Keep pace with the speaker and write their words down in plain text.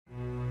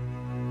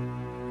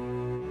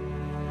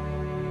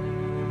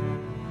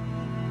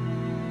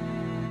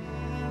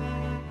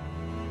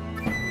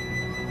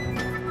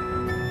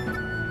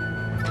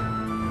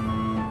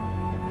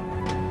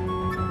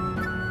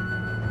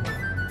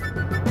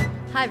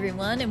Hi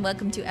everyone, and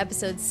welcome to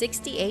episode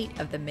 68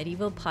 of the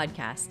Medieval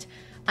Podcast.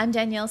 I'm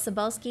Danièle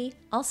Sobalski,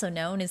 also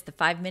known as the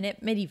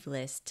 5-Minute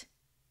Medievalist.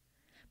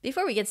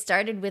 Before we get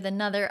started with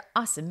another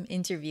awesome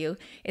interview,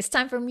 it's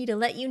time for me to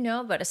let you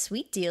know about a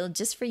sweet deal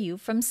just for you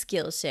from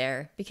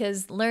Skillshare,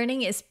 because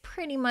learning is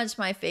pretty much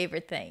my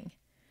favorite thing.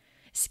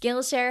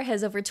 Skillshare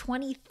has over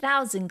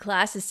 20,000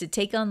 classes to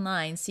take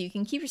online, so you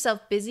can keep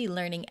yourself busy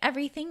learning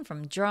everything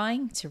from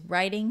drawing to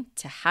writing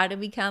to how to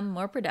become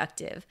more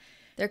productive.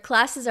 Their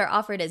classes are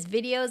offered as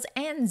videos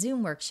and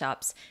Zoom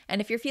workshops, and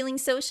if you're feeling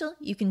social,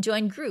 you can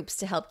join groups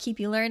to help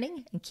keep you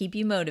learning and keep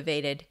you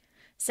motivated.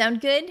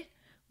 Sound good?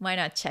 Why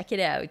not check it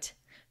out?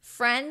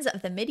 Friends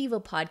of the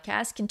Medieval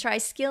Podcast can try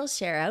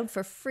Skillshare out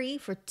for free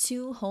for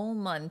 2 whole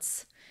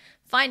months.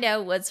 Find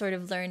out what sort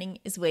of learning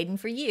is waiting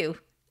for you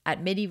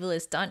at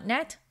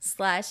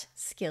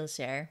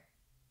medievalist.net/Skillshare.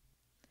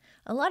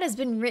 A lot has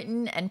been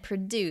written and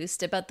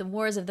produced about the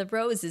Wars of the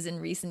Roses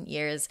in recent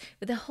years,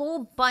 with a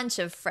whole bunch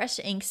of fresh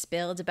ink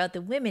spilled about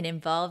the women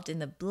involved in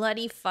the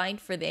bloody fight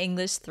for the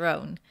English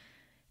throne.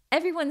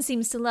 Everyone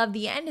seems to love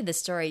the end of the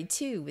story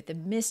too, with the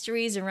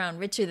mysteries around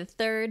Richard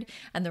III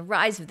and the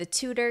rise of the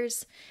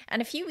Tudors.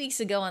 And a few weeks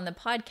ago on the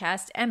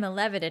podcast, Emma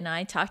Levitt and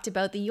I talked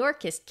about the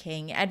Yorkist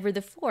king, Edward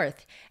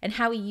IV, and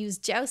how he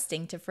used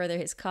jousting to further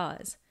his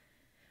cause.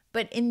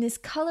 But in this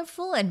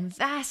colorful and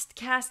vast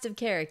cast of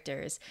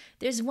characters,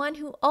 there's one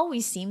who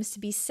always seems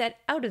to be set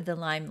out of the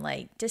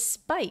limelight,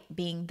 despite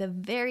being the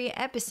very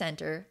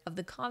epicenter of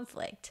the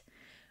conflict.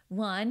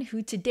 One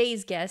who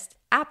today's guest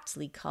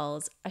aptly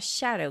calls a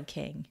shadow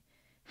king,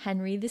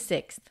 Henry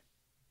VI.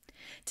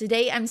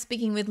 Today I'm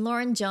speaking with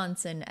Lauren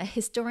Johnson, a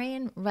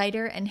historian,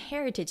 writer, and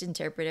heritage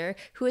interpreter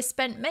who has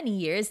spent many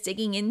years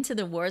digging into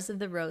the Wars of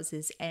the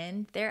Roses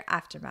and their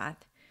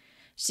aftermath.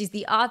 She's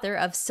the author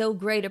of So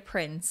Great a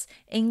Prince,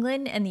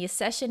 England and the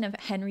Accession of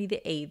Henry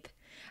VIII,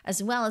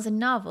 as well as a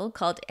novel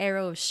called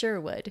Arrow of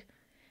Sherwood.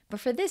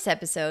 But for this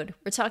episode,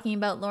 we're talking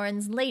about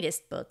Lauren's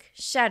latest book,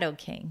 Shadow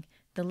King,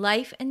 The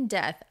Life and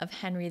Death of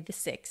Henry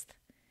VI.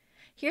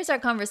 Here's our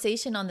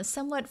conversation on the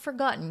somewhat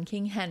forgotten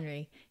King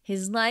Henry,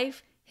 his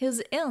life,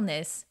 his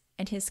illness,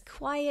 and his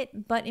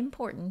quiet but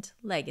important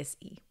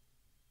legacy.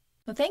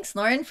 Well, thanks,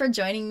 Lauren, for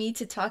joining me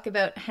to talk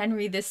about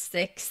Henry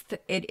VI.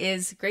 It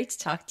is great to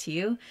talk to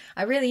you.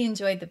 I really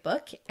enjoyed the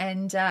book,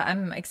 and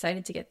I'm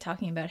excited to get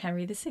talking about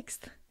Henry VI.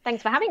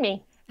 Thanks for having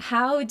me.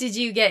 How did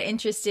you get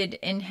interested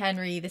in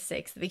Henry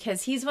VI?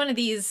 Because he's one of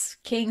these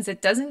kings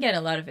that doesn't get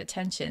a lot of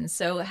attention.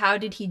 So how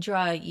did he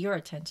draw your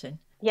attention?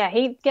 Yeah,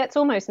 he gets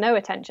almost no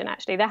attention,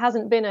 actually. There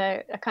hasn't been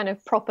a kind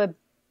of proper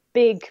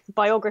big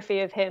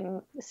biography of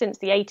him since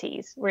the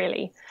 80s,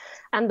 really.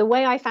 And the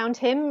way I found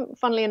him,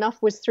 funnily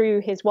enough, was through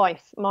his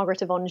wife,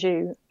 Margaret of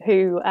Anjou,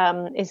 who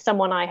is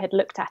someone I had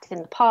looked at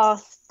in the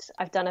past.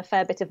 I've done a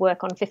fair bit of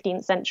work on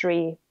 15th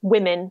century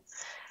women.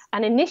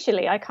 And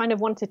initially, I kind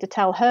of wanted to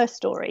tell her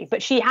story,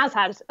 but she has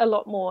had a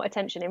lot more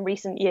attention in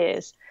recent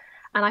years.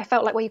 And I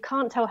felt like, well, you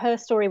can't tell her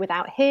story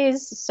without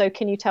his. So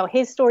can you tell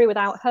his story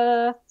without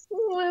her?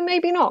 Well,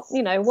 maybe not.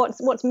 You know,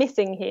 what's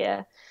missing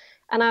here?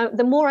 And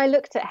the more I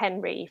looked at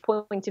Henry's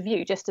point of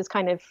view, just as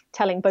kind of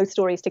telling both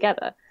stories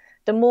together,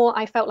 the more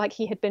I felt like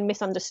he had been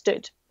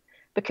misunderstood.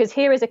 Because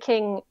here is a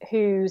king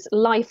whose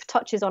life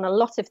touches on a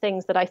lot of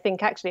things that I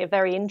think actually are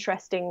very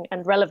interesting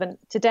and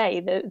relevant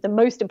today. The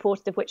most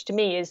important of which to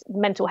me is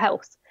mental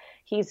health.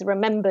 He's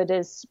remembered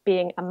as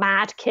being a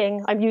mad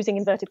king. I'm using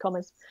inverted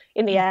commas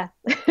in the air,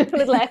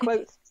 little air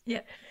quotes.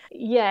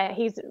 Yeah,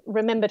 he's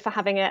remembered for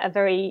having a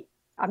very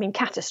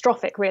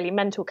catastrophic, really,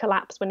 mental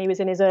collapse when he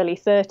was in his early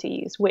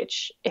 30s,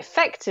 which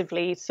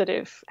effectively sort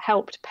of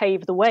helped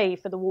pave the way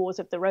for the Wars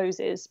of the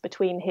Roses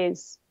between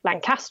his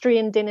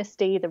Lancastrian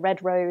dynasty, the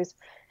Red Rose,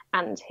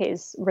 and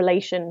his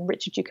relation,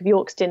 Richard, Duke of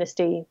York's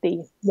dynasty,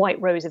 the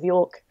White Rose of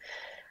York.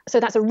 So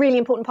that's a really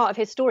important part of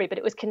his story, but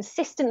it was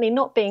consistently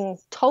not being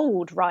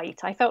told right.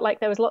 I felt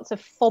like there was lots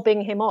of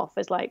fobbing him off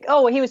as like,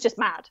 oh, he was just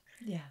mad.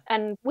 Yeah.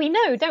 And we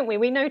know, don't we?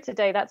 We know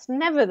today that's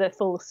never the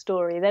full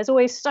story. There's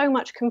always so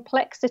much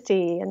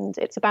complexity, and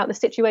it's about the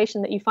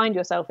situation that you find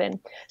yourself in.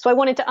 So I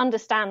wanted to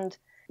understand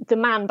the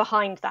man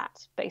behind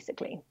that,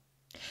 basically.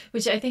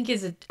 Which I think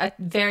is a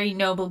very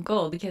noble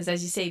goal, because,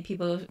 as you say,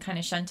 people kind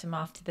of shunt him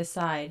off to the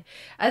side,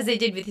 as they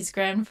did with his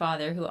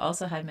grandfather, who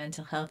also had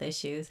mental health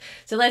issues.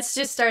 So let's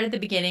just start at the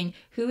beginning.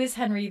 Who is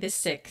Henry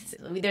VI?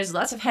 There's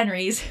lots of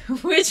Henrys.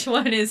 Which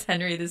one is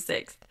Henry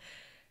VI?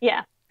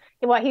 Yeah.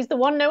 Well, he's the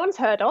one no one's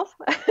heard of.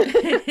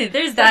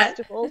 There's that.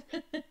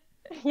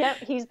 Yep,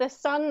 he's the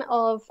son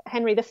of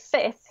Henry V,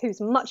 who's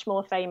much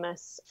more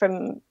famous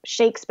from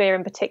Shakespeare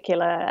in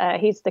particular.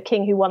 He's the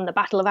king who won the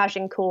Battle of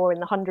Agincourt in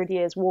the 100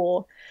 Years'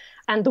 War.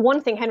 And the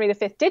one thing Henry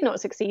V did not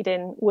succeed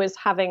in was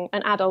having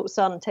an adult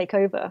son take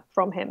over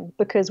from him,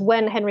 because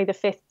when Henry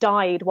V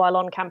died while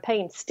on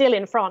campaign, still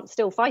in France,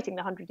 still fighting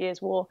the 100 Years'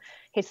 War,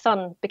 his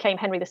son became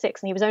Henry VI,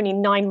 and he was only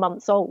 9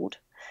 months old.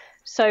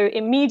 So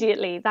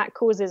immediately that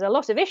causes a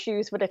lot of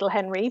issues for little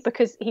Henry,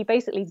 because he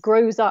basically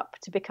grows up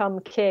to become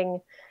king,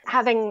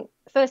 having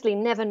firstly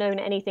never known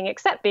anything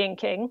except being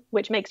king,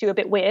 which makes you a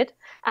bit weird.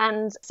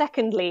 And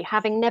secondly,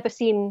 having never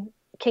seen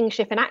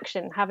kingship in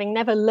action, having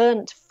never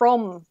learnt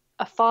from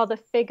a father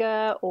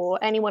figure or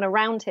anyone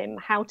around him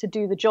how to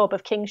do the job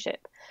of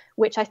kingship,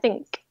 which I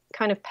think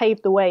kind of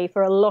paved the way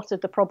for a lot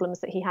of the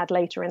problems that he had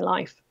later in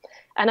life.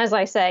 And as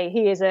I say,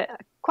 he is a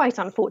quite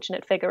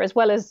unfortunate figure, as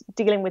well as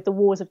dealing with the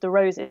Wars of the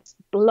Roses,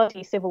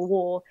 bloody civil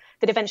war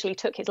that eventually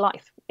took his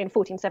life. In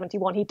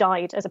 1471, he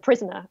died as a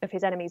prisoner of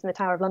his enemies in the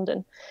Tower of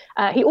London.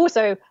 He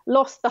also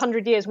lost the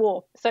 100 Years'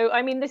 War. So,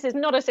 I mean, this is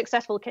not a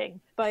successful king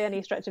by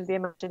any stretch of the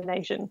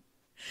imagination.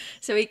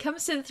 So he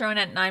comes to the throne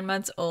at 9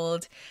 months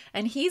old,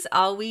 and he's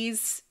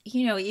always,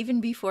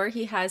 even before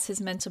he has his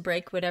mental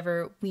break,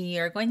 whatever we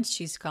are going to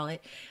choose to call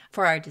it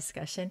for our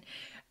discussion,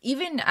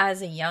 even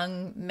as a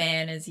young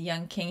man, as a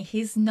young king,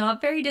 he's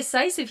not very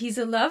decisive. He's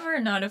a lover,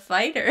 not a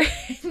fighter.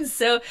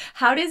 So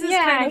how does this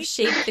kind of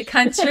shape the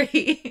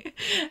country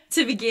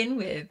to begin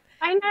with?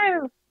 I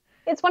know.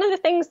 It's one of the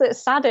things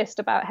that's saddest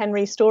about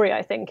Henry's story,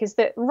 I think, is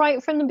that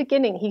right from the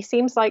beginning, he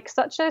seems like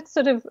such a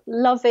sort of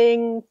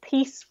loving,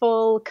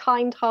 peaceful,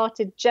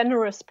 kind-hearted,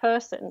 generous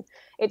person.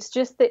 It's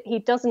just that he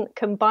doesn't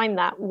combine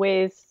that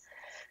with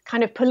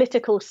kind of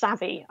political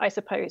savvy, I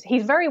suppose.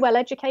 He's very well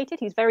educated.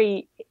 He's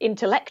very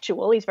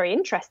intellectual. He's very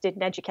interested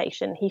in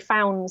education. He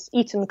founds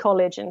Eton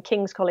College and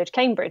King's College,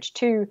 Cambridge,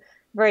 two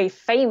very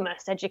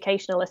famous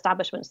educational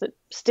establishments that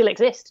still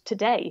exist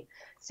today,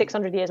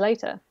 600 years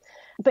later.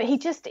 But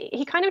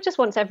he kind of just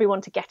wants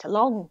everyone to get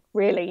along,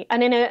 really.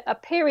 And in a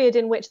period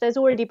in which there's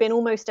already been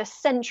almost a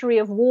century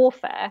of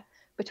warfare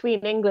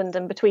between England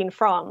and between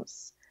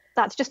France,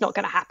 that's just not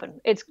going to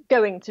happen. It's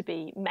going to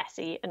be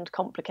messy and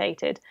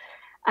complicated.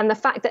 And the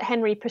fact that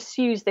Henry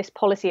pursues this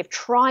policy of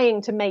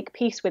trying to make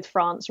peace with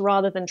France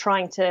rather than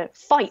trying to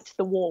fight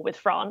the war with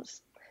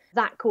France,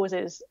 that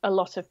causes a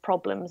lot of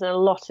problems and a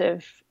lot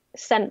of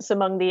sense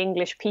among the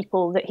English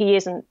people that he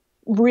isn't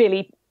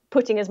really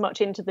putting as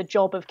much into the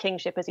job of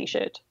kingship as he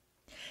should.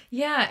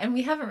 Yeah, and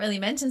we haven't really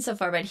mentioned so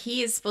far, but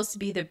he is supposed to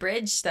be the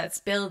bridge that's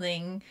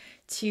building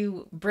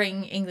to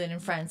bring England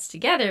and France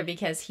together,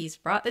 because he's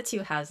brought the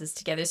two houses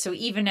together. So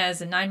even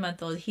as a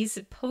 9-month-old, he's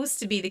supposed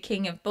to be the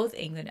king of both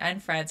England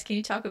and France. Can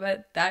you talk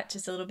about that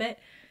just a little bit?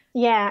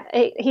 Yeah,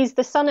 he's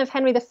the son of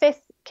Henry V,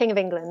 King of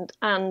England,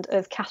 and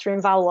of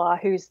Catherine Valois,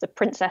 who's the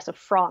Princess of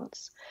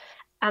France.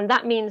 And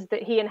that means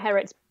that he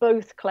inherits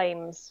both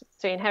claims.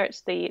 So he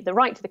inherits the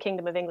right to the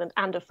Kingdom of England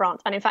and of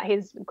France. And in fact,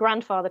 his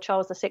grandfather,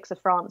 Charles VI of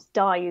France,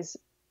 dies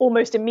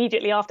almost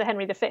immediately after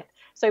Henry V.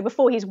 So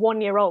before he's 1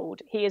 year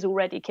old, he is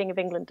already King of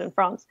England and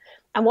France.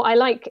 And what I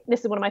like, this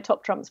is one of my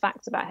top trumps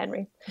facts about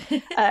Henry.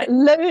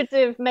 Loads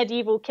of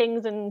medieval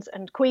kings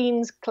and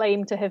queens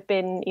claim to have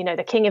been,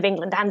 the King of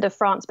England and of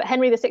France. But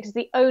Henry VI is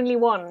the only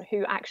one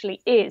who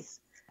actually is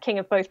king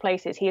of both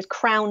places. He is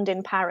crowned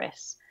in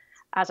Paris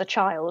as a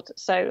child.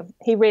 So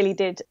he really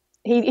did.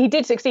 He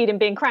did succeed in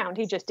being crowned.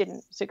 He just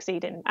didn't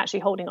succeed in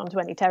actually holding on to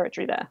any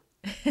territory there.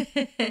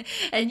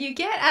 And you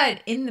get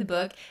at in the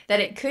book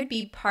that it could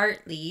be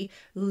partly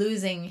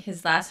losing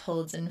his last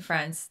holds in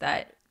France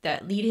that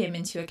lead him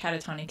into a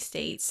catatonic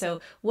state.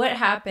 So what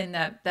happened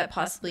that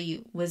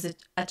possibly was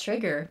a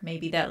trigger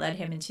maybe that led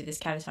him into this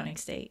catatonic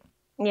state?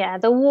 Yeah,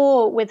 the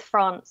war with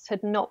France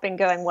had not been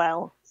going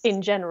well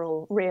in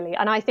general, really.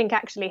 And I think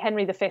actually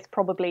Henry V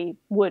probably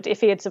would,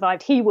 if he had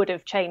survived, he would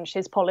have changed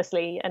his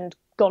policy and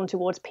gone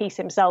towards peace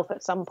himself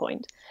at some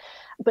point.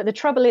 But the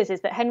trouble is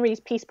that Henry's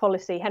peace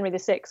policy, Henry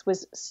VI,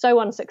 was so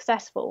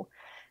unsuccessful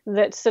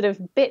that sort of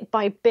bit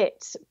by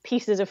bit,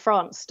 pieces of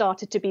France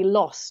started to be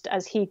lost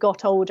as he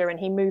got older and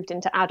he moved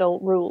into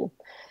adult rule.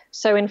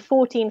 So in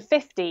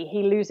 1450,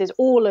 he loses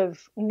all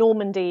of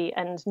Normandy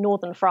and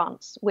northern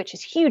France, which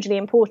is hugely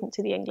important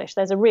to the English.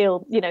 There's a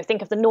real,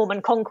 think of the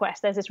Norman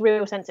conquest. There's this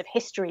real sense of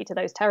history to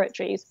those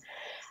territories.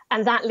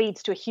 And that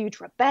leads to a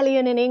huge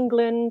rebellion in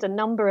England. A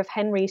number of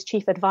Henry's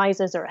chief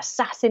advisors are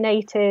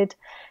assassinated.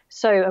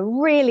 So a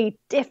really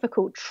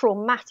difficult,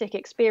 traumatic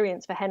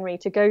experience for Henry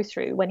to go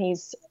through when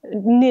he's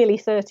nearly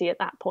 30 at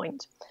that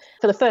point.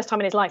 For the first time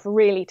in his life,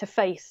 really to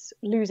face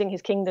losing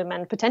his kingdom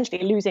and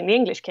potentially losing the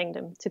English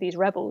kingdom to these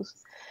rebels.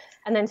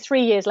 And then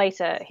 3 years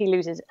later, he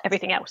loses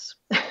everything else.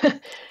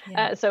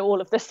 So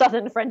all of the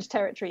southern French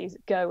territories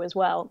go as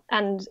well.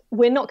 And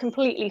we're not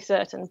completely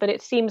certain, but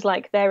it seems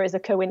like there is a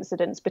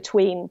coincidence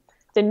between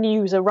the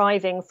news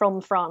arriving from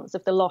France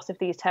of the loss of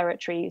these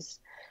territories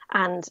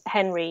and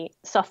Henry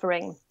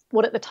suffering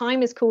what at the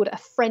time is called a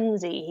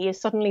frenzy. He is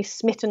suddenly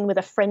smitten with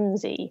a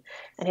frenzy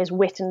and his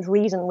wit and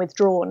reason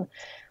withdrawn.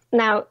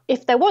 Now,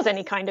 if there was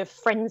any kind of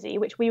frenzy,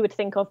 which we would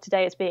think of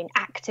today as being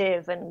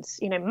active and,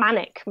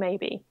 manic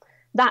maybe,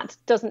 that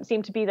doesn't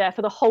seem to be there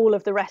for the whole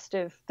of the rest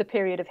of the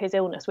period of his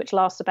illness, which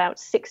lasts about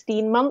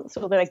 16 months,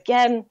 although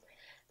again,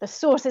 the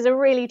sources are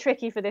really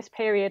tricky for this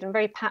period and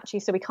very patchy,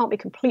 so we can't be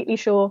completely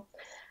sure.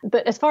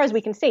 But as far as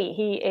we can see,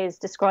 he is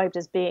described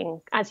as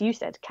being, as you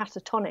said,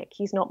 catatonic.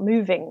 He's not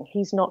moving,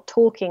 he's not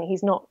talking,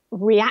 he's not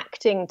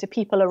reacting to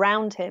people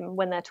around him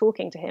when they're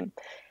talking to him.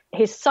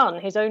 His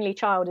son, his only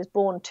child, is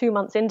born 2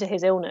 months into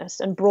his illness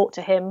and brought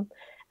to him.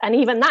 And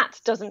even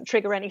that doesn't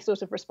trigger any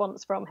sort of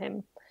response from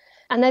him.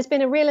 And there's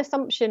been a real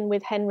assumption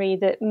with Henry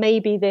that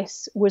maybe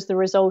this was the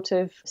result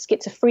of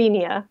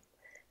schizophrenia,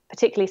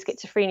 particularly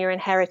schizophrenia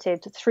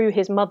inherited through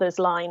his mother's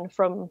line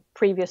from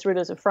previous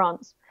rulers of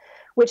France,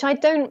 which I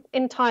don't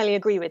entirely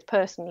agree with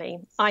personally.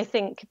 I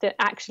think that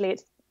actually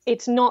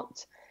it's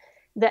not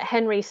that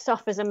Henry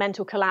suffers a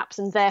mental collapse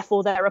and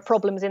therefore there are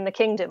problems in the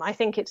kingdom. I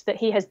think it's that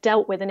he has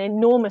dealt with an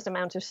enormous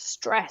amount of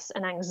stress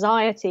and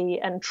anxiety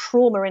and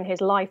trauma in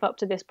his life up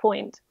to this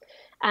point,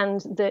 and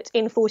that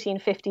in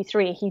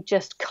 1453 he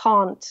just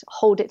can't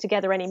hold it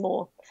together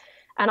anymore.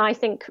 And I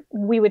think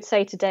we would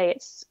say today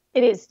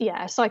it is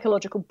a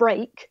psychological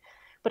break,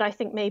 but I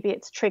think maybe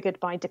it's triggered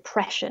by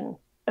depression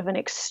of an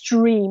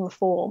extreme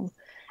form.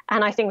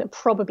 And I think that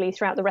probably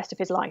throughout the rest of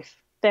his life,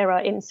 there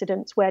are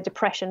incidents where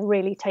depression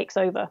really takes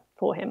over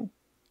for him.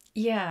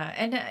 Yeah.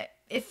 And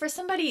if for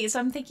somebody, so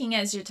I'm thinking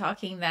as you're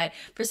talking that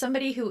for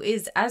somebody who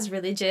is as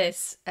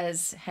religious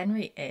as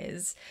Henry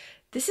is,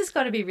 this has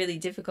got to be really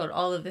difficult,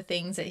 all of the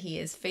things that he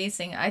is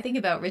facing. I think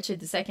about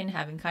Richard II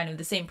having kind of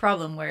the same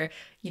problem where,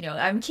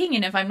 I'm king,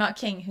 and if I'm not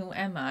king, who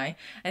am I?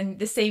 And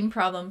the same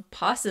problem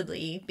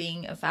possibly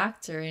being a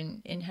factor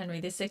in Henry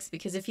VI,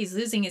 because if he's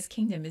losing his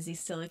kingdom, is he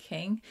still a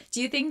king? Do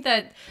you think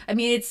that,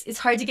 it's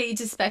hard to get you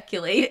to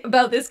speculate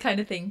about this kind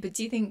of thing, but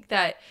do you think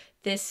that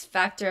this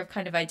factor of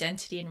kind of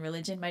identity and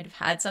religion might have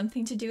had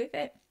something to do with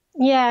it?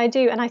 Yeah, I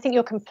do. And I think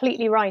you're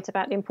completely right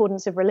about the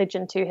importance of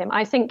religion to him.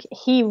 I think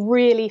he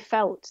really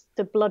felt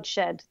the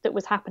bloodshed that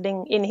was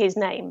happening in his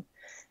name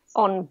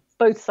on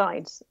both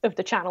sides of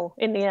the Channel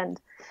in the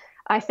end.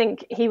 I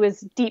think he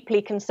was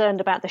deeply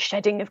concerned about the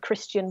shedding of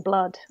Christian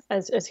blood,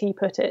 as he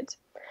put it,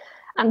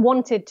 and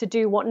wanted to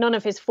do what none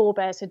of his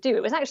forebears had do.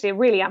 It was actually a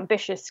really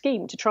ambitious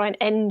scheme to try and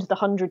end the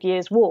 100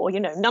 Years' War.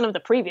 None of the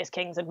previous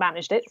kings had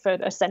managed it for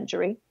a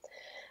century.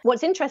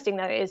 What's interesting,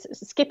 though, is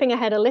skipping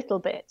ahead a little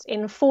bit,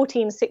 in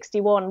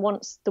 1461,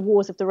 once the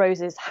Wars of the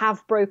Roses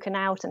have broken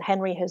out and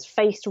Henry has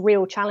faced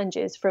real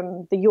challenges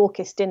from the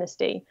Yorkist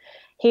dynasty,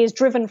 he is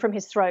driven from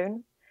his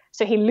throne.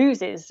 So he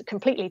loses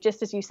completely,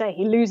 just as you say,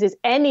 he loses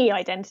any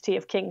identity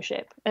of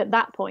kingship at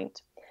that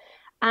point.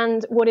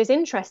 And what is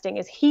interesting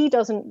is he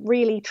doesn't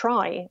really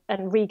try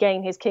and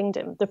regain his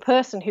kingdom. The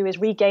person who is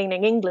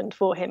regaining England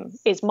for him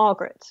is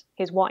Margaret,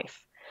 his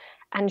wife.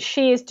 And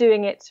she is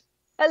doing it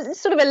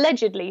sort of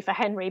allegedly for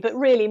Henry, but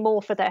really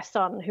more for their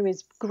son, who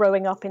is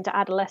growing up into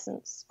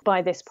adolescence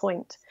by this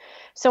point.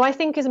 So I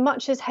think as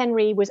much as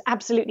Henry was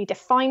absolutely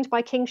defined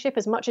by kingship,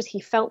 as much as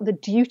he felt the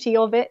duty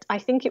of it, I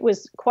think it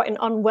was quite an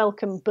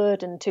unwelcome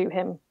burden to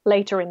him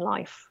later in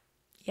life.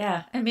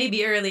 Yeah, and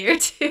maybe earlier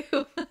too.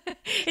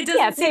 It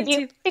doesn't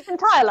maybe his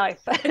entire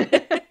life.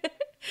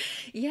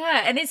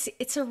 Yeah, and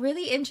it's a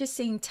really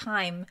interesting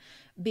time,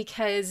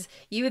 because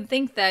you would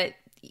think that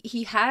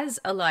he has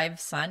a live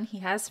son, he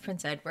has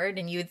Prince Edward,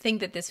 and you would think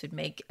that this would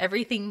make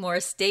everything more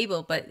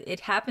stable, but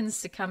it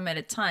happens to come at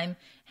a time,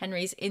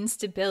 Henry's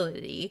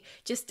instability,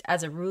 just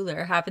as a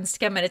ruler, happens to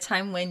come at a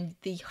time when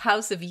the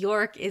House of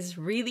York is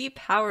really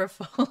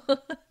powerful.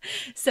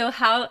 So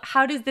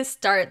how does this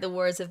start, the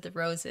Wars of the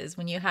Roses,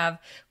 when you have,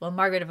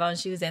 Margaret of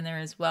Anjou's in there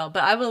as well?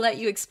 But I will let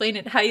you explain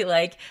it how you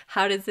like.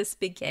 How does this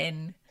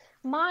begin?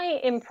 My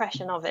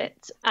impression of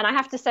it, and I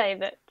have to say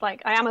that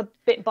I am a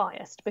bit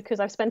biased because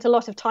I've spent a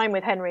lot of time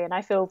with Henry and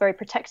I feel very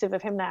protective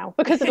of him now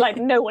because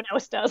no one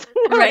else does.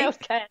 No one else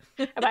cares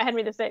about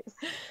Henry VI.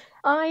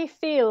 I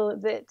feel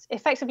that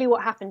effectively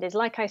what happened is,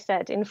 like I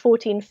said, in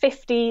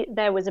 1450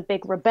 there was a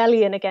big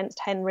rebellion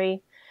against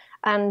Henry.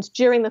 And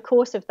during the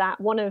course of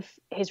that, one of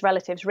his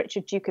relatives,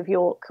 Richard, Duke of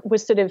York,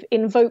 was sort of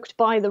invoked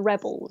by the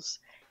rebels,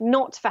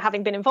 not for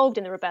having been involved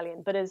in the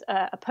rebellion, but as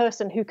a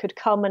person who could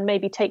come and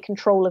maybe take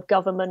control of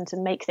government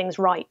and make things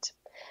right.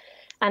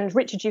 And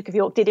Richard, Duke of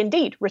York, did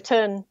indeed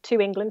return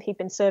to England. He'd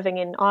been serving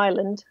in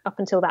Ireland up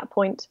until that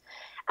point,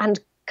 and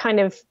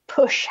kind of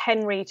push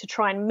Henry to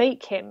try and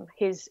make him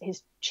his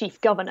chief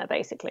governor,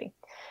 basically.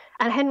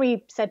 And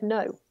Henry said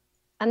no.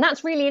 And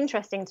that's really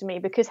interesting to me,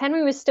 because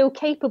Henry was still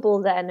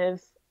capable then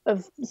of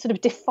sort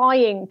of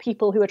defying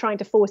people who were trying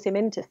to force him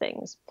into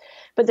things.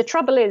 But the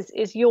trouble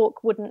is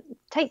York wouldn't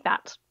take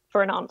that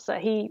for an answer.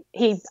 He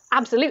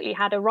absolutely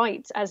had a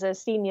right as a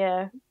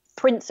senior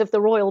prince of the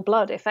royal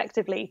blood,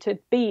 effectively, to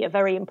be a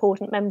very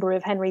important member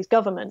of Henry's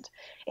government.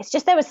 It's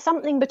just there was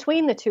something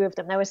between the two of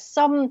them. There was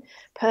some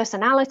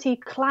personality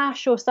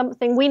clash or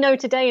something. We know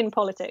today in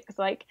politics,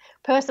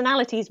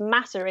 personalities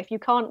matter. If you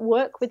can't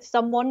work with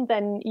someone,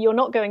 then you're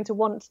not going to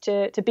want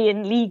to be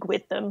in league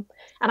with them.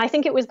 And I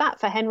think it was that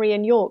for Henry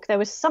and York. There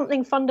was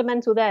something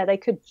fundamental there. They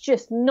could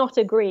just not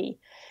agree.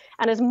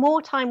 And as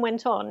more time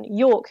went on,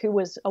 York, who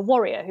was a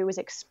warrior, who was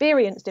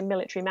experienced in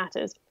military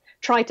matters,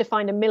 tried to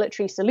find a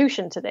military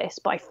solution to this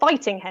by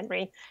fighting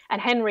Henry.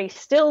 And Henry,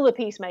 still the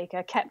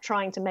peacemaker, kept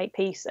trying to make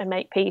peace and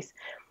make peace.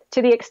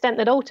 to the extent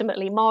that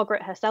ultimately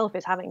Margaret herself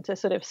is having to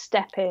sort of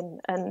step in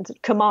and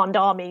command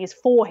armies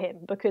for him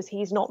because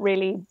he's not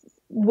really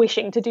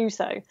wishing to do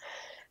so.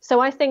 So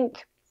I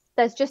think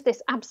there's just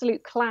this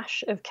absolute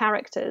clash of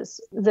characters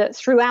that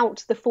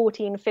throughout the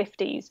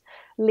 1450s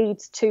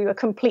leads to a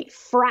complete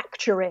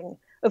fracturing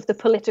of the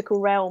political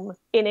realm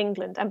in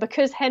England. And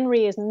because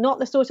Henry is not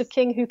the sort of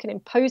king who can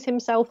impose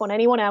himself on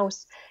anyone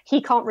else,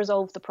 he can't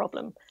resolve the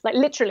problem. Like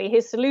literally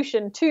his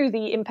solution to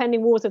the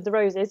impending Wars of the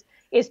Roses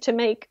is to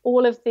make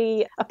all of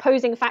the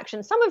opposing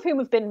factions, some of whom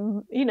have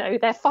been,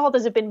 their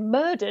fathers have been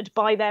murdered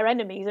by their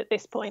enemies at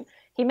this point.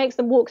 He makes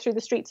them walk through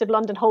the streets of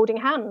London holding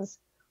hands.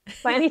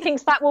 And he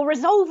thinks that will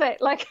resolve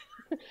it. Like,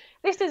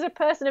 this is a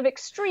person of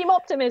extreme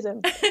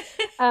optimism.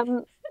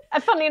 And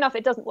funnily enough,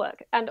 it doesn't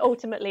work. And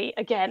ultimately,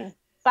 again,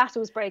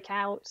 battles break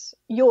out.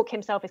 York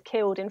himself is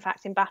killed, in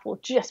fact, in battle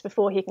just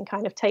before he can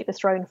kind of take the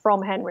throne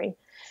from Henry.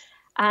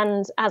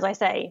 And as I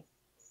say,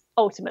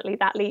 ultimately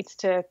that leads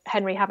to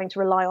Henry having to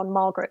rely on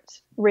Margaret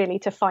really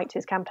to fight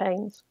his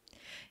campaigns.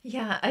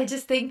 Yeah, I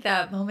just think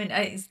that moment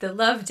is the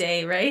Love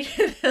Day, right?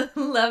 The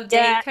Love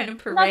Day kind of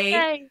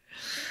parade.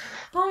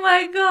 Oh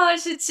my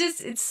gosh,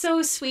 it's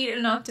so sweet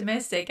and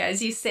optimistic,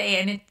 as you say,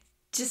 and it's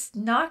just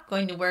not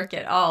going to work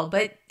at all.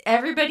 But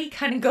everybody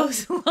kind of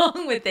goes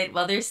along with it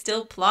while they're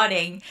still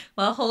plotting,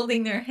 while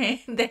holding their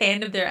the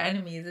hand of their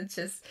enemies. It's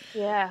just...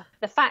 Yeah,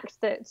 the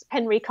fact that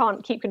Henry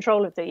can't keep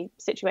control of the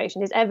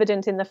situation is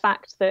evident in the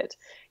fact that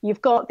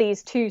you've got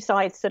these two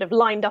sides sort of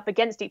lined up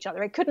against each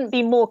other. It couldn't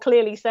be more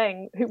clearly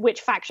saying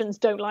which factions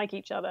don't like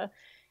each other.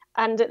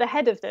 And at the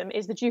head of them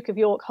is the Duke of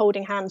York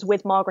holding hands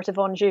with Margaret of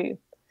Anjou.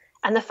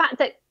 And the fact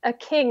that a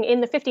king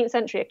in the 15th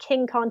century, a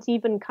king can't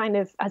even kind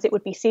of, as it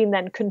would be seen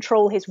then,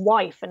 control his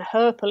wife and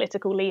her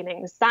political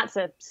leanings, that's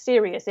a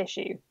serious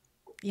issue.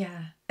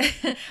 Yeah.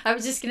 I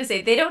was just going to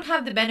say, they don't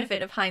have the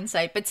benefit of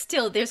hindsight, but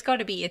still, there's got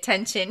to be a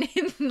tension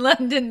in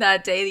London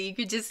that day that you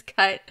could just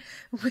cut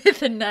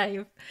with a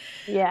knife.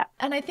 Yeah.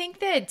 And I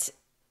think that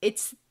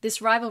it's this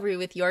rivalry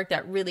with York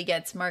that really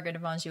gets Margaret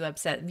of Anjou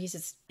upset,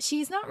 because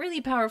she's not really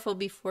powerful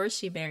before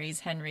she marries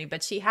Henry,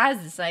 but she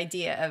has this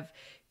idea of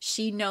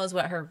she knows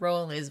what her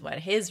role is, what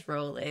his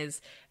role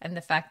is, and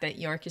the fact that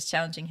York is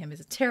challenging him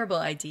is a terrible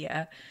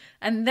idea.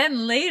 And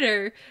then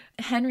later,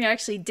 Henry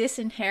actually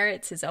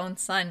disinherits his own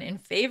son in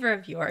favor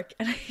of York.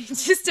 And I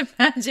just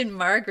imagine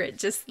Margaret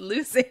just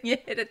losing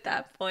it at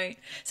that point.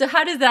 So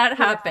how does that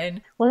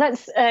happen? Well,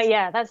 that's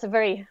a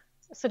very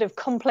sort of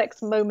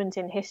complex moment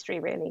in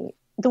history, really.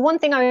 The one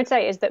thing I would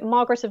say is that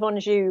Margaret of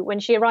Anjou, when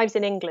she arrives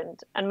in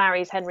England and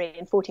marries Henry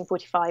in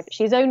 1445,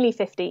 she's only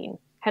 15.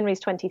 Henry's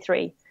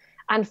 23.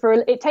 And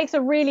it takes a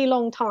really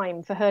long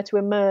time for her to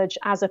emerge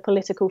as a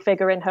political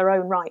figure in her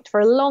own right. For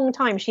a long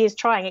time, she is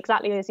trying,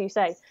 exactly as you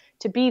say,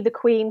 to be the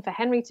queen, for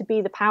Henry to be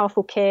the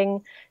powerful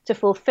king, to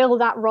fulfill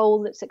that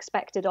role that's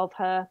expected of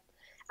her.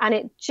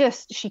 And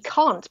she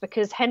can't,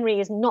 because Henry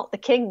is not the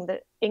king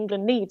that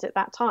England needs at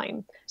that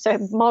time. So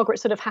Margaret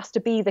sort of has to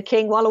be the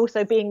king while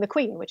also being the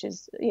queen, which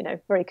is,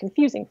 very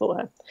confusing for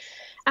her.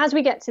 As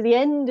we get to the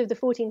end of the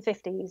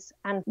 1450s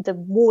and the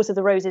Wars of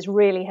the Roses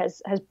really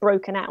has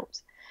broken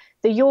out,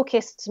 the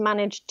Yorkists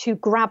managed to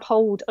grab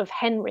hold of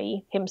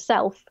Henry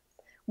himself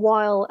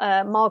while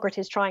Margaret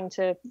is trying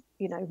to,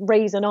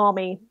 raise an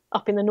army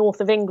up in the north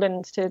of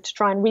England to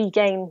try and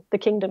regain the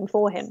kingdom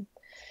for him.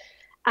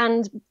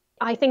 And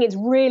I think it's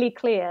really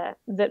clear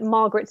that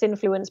Margaret's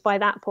influence by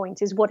that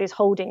point is what is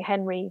holding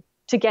Henry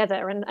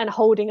together and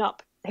holding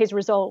up his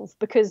resolve,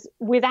 because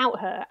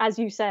without her, as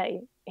you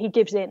say, he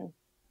gives in.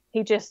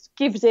 He just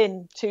gives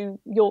in to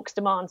York's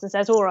demands and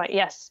says, all right,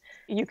 yes,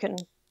 you can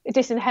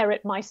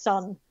disinherit my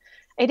son.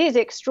 It is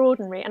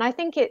extraordinary. And I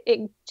think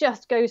it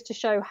just goes to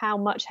show how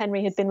much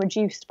Henry had been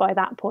reduced by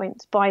that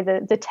point, by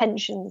the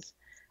tensions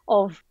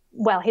of,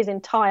 his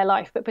entire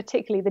life, but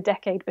particularly the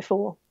decade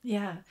before.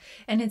 Yeah.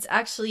 And it's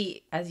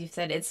actually, as you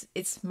said,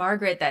 it's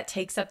Margaret that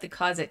takes up the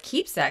cause, that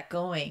keeps that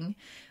going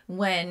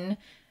when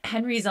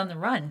Henry's on the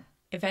run.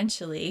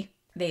 Eventually,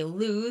 they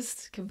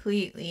lose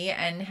completely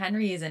and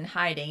Henry is in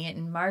hiding,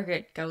 and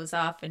Margaret goes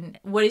off. And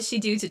what does she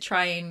do to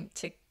try and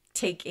to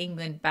take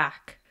England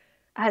back?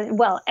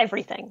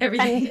 Everything.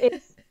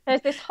 And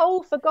there's this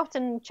whole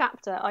forgotten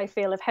chapter, I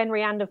feel, of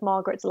Henry and of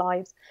Margaret's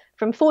lives,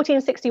 from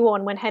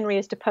 1461, when Henry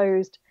is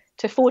deposed,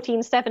 to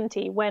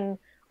 1470, when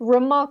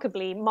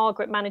remarkably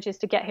Margaret manages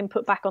to get him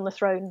put back on the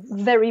throne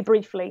very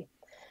briefly.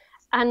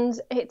 And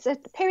it's a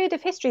period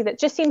of history that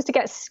just seems to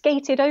get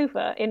skated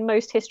over in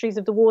most histories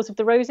of the Wars of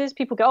the Roses.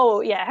 People go,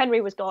 oh yeah,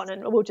 Henry was gone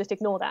and we'll just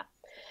ignore that.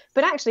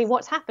 But actually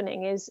what's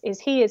happening is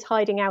he is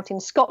hiding out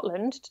in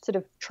Scotland, sort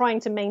of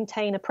trying to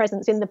maintain a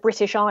presence in the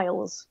British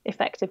Isles,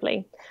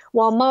 effectively,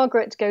 while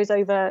Margaret goes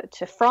over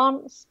to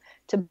France,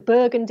 to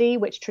Burgundy,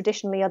 which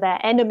traditionally are their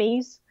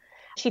enemies.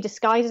 She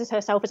disguises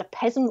herself as a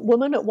peasant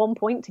woman at one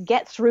point to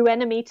get through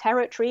enemy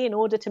territory in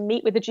order to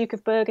meet with the Duke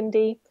of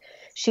Burgundy.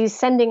 She's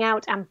sending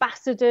out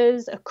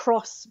ambassadors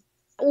across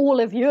all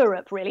of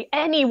Europe, really.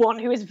 Anyone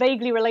who is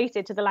vaguely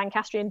related to the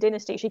Lancastrian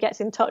dynasty, she gets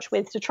in touch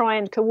with to try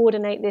and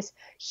coordinate this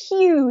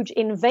huge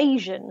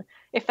invasion,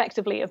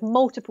 effectively, of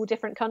multiple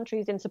different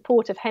countries in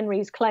support of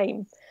Henry's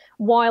claim,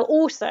 while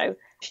also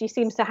she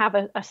seems to have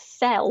a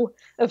cell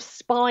of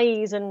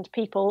spies and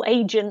people,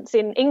 agents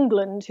in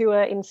England who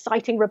are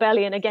inciting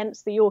rebellion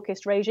against the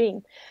Yorkist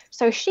regime.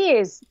 So she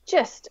is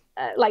just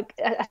like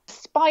a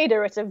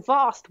spider at a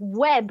vast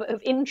web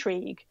of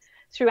intrigue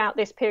throughout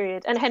this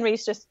period. And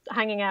Henry's just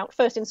hanging out,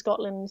 first in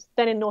Scotland,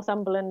 then in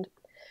Northumberland.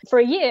 For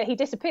a year, he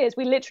disappears.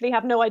 We literally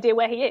have no idea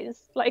where he is.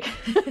 Like,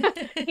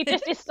 he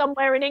just is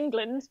somewhere in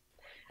England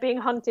being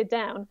hunted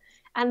down.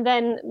 And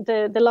then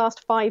the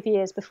last 5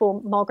 years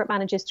before Margaret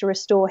manages to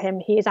restore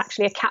him, he is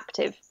actually a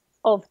captive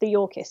of the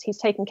Yorkists. He's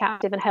taken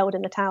captive and held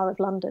in the Tower of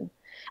London.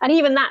 And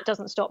even that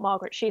doesn't stop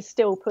Margaret. She's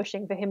still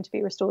pushing for him to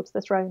be restored to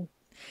the throne.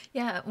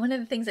 Yeah, one of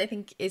the things I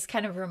think is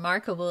kind of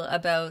remarkable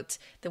about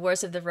the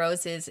Wars of the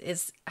Roses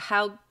is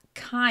how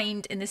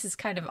kind, and this is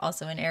kind of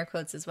also in air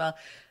quotes as well,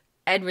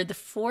 Edward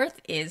IV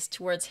is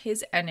towards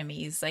his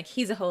enemies. Like,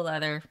 he's a whole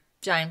other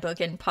giant book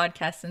and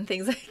podcasts and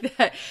things like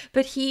that.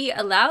 But he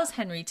allows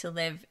Henry to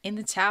live in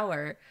the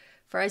Tower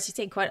for, as you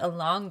say, quite a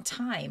long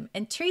time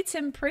and treats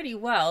him pretty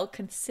well,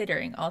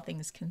 considering all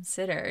things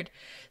considered.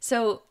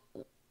 So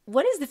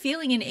what is the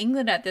feeling in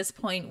England at this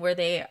point where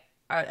they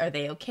are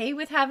they okay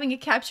with having a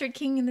captured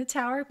king in the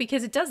Tower?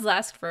 Because it does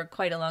last for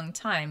quite a long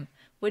time.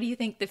 What do you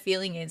think the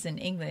feeling is in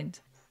England?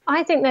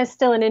 I think there's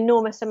still an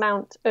enormous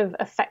amount of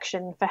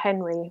affection for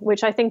Henry,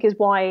 which I think is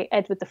why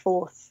Edward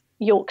IV,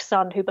 York's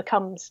son, who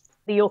becomes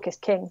the Yorkist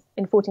king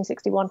in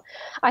 1461,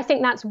 I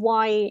think that's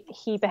why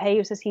he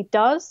behaves as he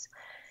does.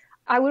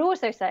 I would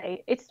also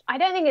say I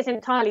don't think it's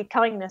entirely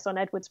kindness on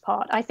Edward's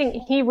part. I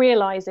think he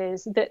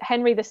realizes that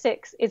Henry VI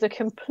is a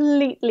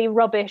completely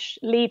rubbish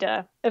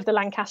leader of the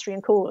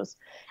Lancastrian cause.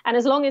 And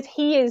as long as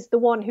he is the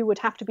one who would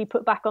have to be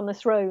put back on the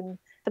throne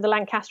for the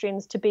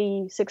Lancastrians to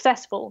be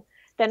successful,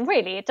 then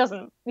really it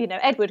doesn't,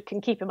 Edward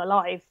can keep him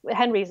alive.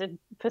 Henry's a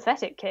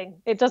pathetic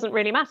king. It doesn't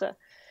really matter.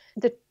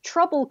 The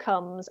trouble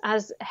comes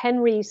as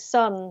Henry's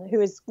son,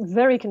 who is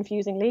very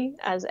confusingly,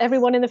 as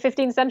everyone in the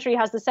 15th century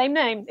has the same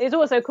name, is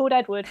also called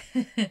Edward.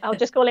 I'll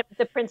just call him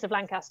the Prince of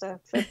Lancaster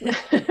for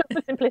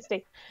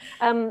simplicity.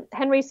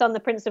 Henry's son,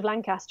 the Prince of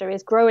Lancaster,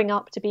 is growing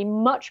up to be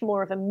much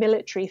more of a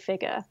military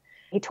figure.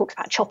 He talks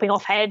about chopping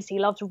off heads. He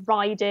loves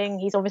riding.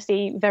 He's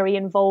obviously very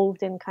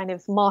involved in kind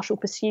of martial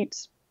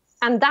pursuits.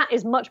 And that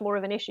is much more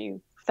of an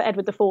issue for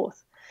Edward IV.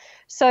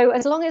 So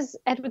as long as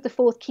Edward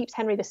IV keeps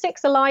Henry VI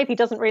alive, he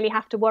doesn't really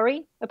have to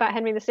worry about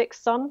Henry VI's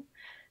son.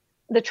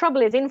 The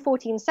trouble is, in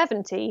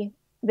 1470,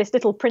 this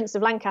little Prince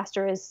of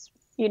Lancaster is,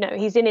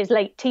 he's in his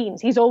late teens.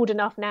 He's old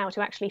enough now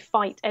to actually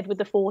fight Edward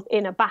IV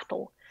in a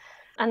battle.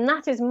 And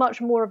that is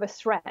much more of a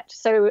threat.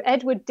 So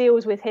Edward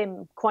deals with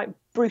him quite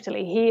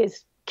brutally. He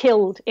is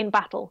killed in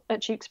battle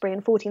at Tewkesbury in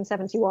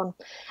 1471.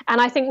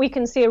 And I think we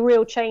can see a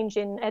real change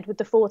in Edward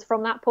IV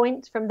from that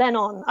point. From then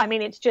on, I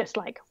mean, it's just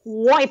like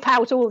wipe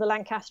out all the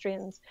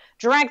Lancastrians,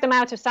 drag them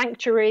out of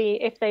sanctuary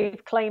if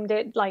they've claimed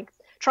it, like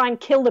try and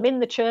kill them in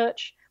the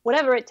church,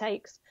 whatever it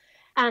takes.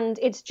 And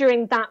it's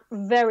during that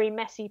very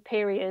messy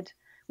period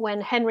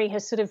when Henry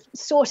has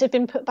sort of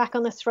been put back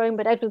on the throne,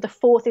 but Edward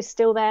IV is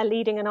still there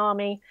leading an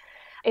army.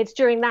 It's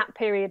during that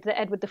period that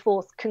Edward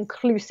IV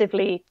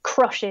conclusively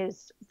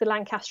crushes the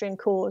Lancastrian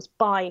cause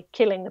by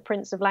killing the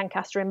Prince of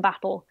Lancaster in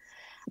battle,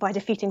 by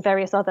defeating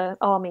various other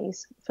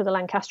armies for the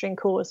Lancastrian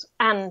cause,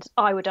 and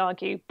I would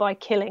argue by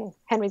killing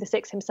Henry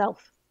VI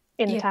himself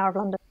in the Tower of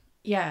London.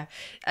 Yeah,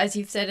 as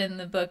you've said in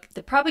the book,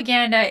 the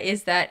propaganda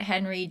is that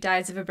Henry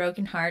dies of a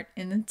broken heart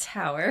in the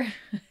Tower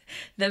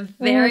the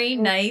very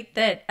night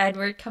that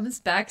Edward comes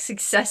back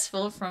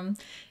successful from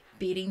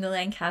beating the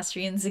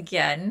Lancastrians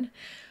again.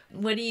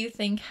 What do you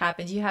think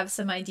happened? You have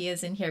some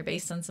ideas in here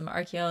based on some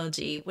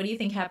archaeology. What do you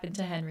think happened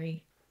to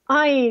Henry?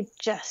 I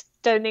just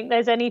don't think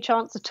there's any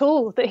chance at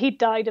all that he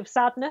died of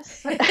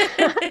sadness.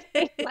 I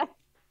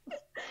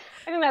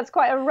think that's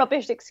quite a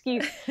rubbish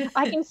excuse.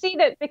 I can see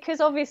that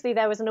because obviously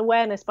there was an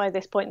awareness by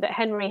this point that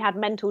Henry had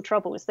mental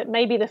troubles, that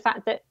maybe the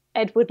fact that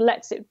Edward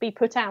lets it be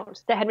put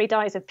out that Henry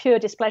dies of pure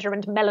displeasure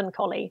and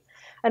melancholy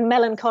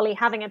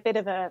having a bit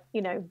of a,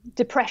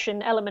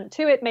 depression element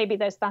to it, maybe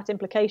there's that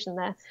implication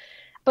there.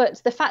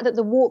 But the fact that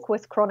the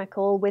Warkworth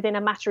Chronicle, within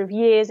a matter of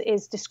years,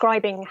 is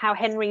describing how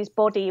Henry's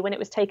body, when it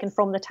was taken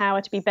from the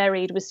Tower to be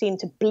buried, was seen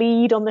to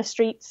bleed on the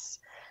streets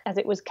as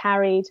it was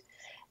carried.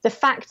 The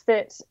fact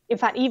that, in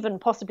fact, even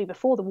possibly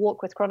before the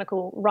Warkworth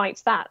Chronicle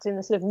writes that, in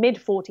the sort of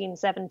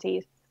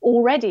mid-1470s,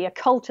 already a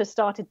cult has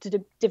started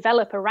to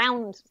develop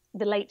around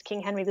the late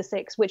King Henry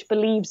VI, which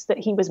believes that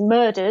he was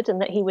murdered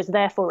and that he was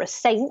therefore a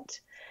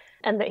saint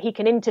and that he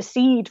can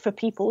intercede for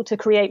people to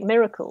create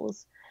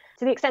miracles.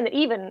 To the extent that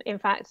even, in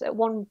fact, at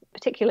one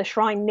particular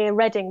shrine near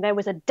Reading, there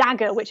was a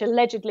dagger, which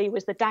allegedly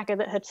was the dagger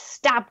that had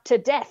stabbed to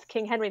death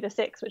King Henry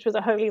VI, which was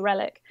a holy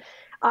relic.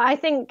 I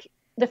think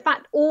the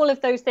fact all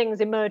of those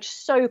things emerged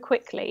so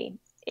quickly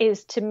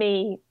is, to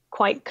me,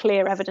 quite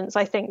clear evidence,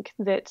 I think,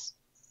 that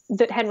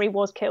that Henry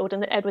was killed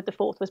and that Edward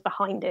IV was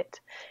behind it.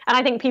 And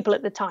I think people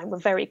at the time were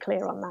very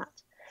clear on that.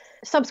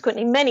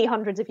 Subsequently, many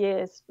hundreds of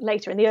years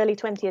later, in the early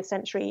 20th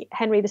century,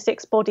 Henry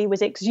VI's body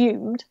was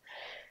exhumed,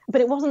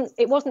 but it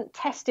wasn't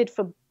tested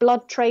for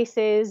blood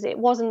traces. It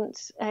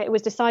wasn't. It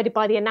was decided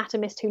by the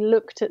anatomist who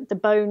looked at the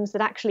bones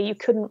that actually you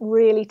couldn't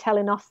really tell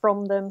enough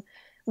from them.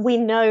 We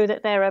know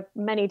that there are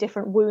many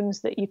different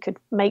wounds that you could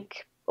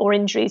make or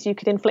injuries you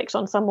could inflict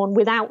on someone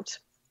without,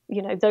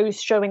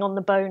 those showing on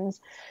the bones.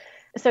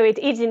 So it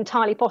is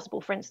entirely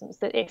possible, for instance,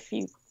 that if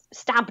you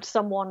stabbed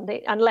someone,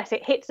 unless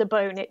it hits a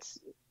bone,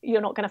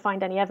 you're not going to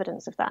find any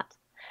evidence of that.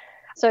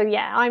 So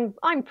yeah,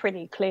 I'm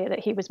pretty clear that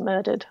he was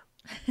murdered.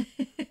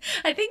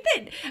 I think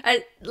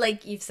that,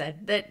 like you've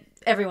said, that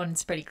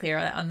everyone's pretty clear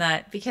on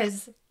that,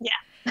 because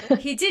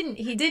he didn't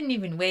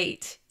even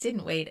wait.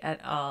 Didn't wait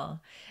at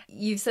all.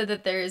 You've said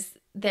that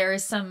there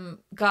is some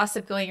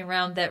gossip going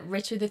around that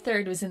Richard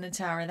III was in the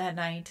Tower that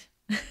night,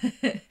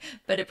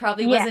 but it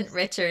probably wasn't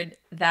Richard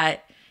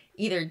that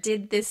either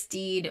did this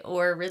deed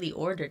or really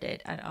ordered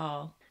it at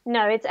all.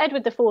 No, it's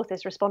Edward IV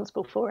is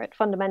responsible for it,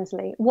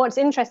 fundamentally. What's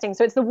interesting,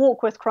 so it's the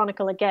Warkworth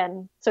Chronicle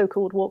again,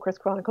 so-called Warkworth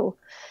Chronicle,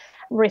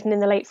 written in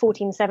the late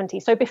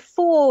 1470s. So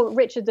before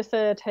Richard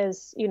III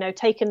has,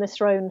 taken the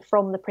throne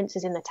from the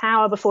princes in the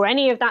Tower, before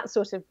any of that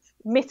sort of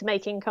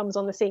myth-making comes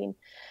on the scene,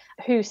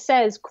 who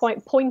says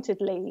quite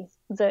pointedly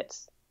that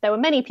there were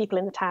many people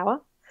in the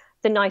Tower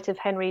the night of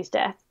Henry's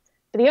death,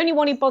 but the only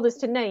one he bothers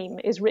to name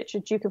is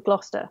Richard, Duke of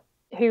Gloucester,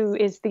 who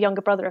is the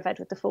younger brother of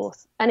Edward IV.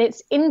 And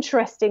it's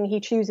interesting he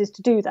chooses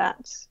to do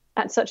that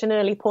at such an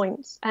early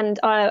point. And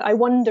I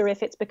wonder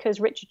if it's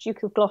because Richard,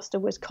 Duke of Gloucester,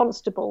 was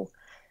constable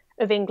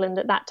of England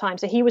at that time.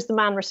 So he was the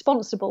man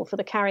responsible for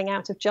the carrying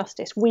out of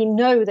justice. We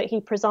know that he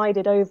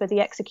presided over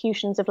the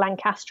executions of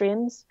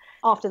Lancastrians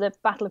after the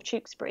Battle of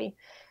Tewkesbury.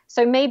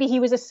 So maybe he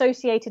was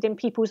associated in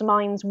people's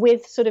minds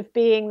with sort of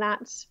being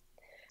that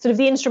sort of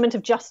the instrument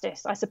of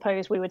justice, I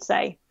suppose we would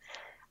say.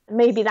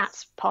 Maybe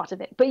that's part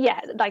of it. But yeah,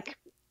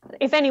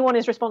 if anyone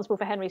is responsible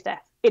for Henry's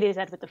death, it is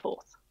Edward IV.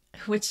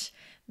 Which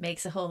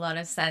makes a whole lot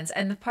of sense.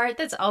 And the part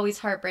that's always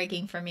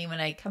heartbreaking for me when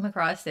I come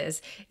across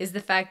this is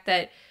the fact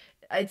that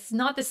it's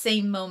not the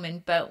same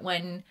moment, but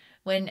when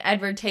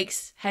Edward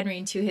takes Henry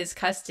into his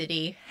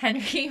custody,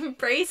 Henry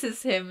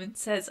embraces him and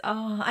says,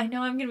 "Oh, I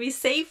know I'm going to be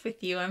safe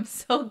with you. I'm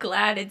so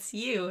glad it's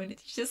you." And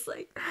it's just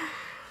like,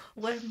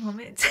 what a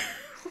moment.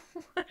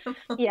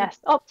 Yes,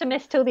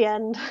 optimist till the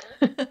end.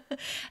 And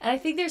I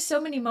think there's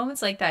so many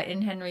moments like that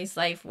in Henry's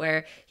life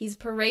where he's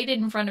paraded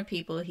in front of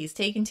people, he's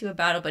taken to a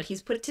battle, but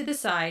he's put to the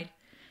side,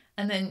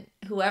 and then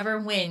whoever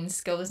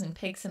wins goes and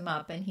picks him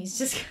up, and he's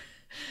just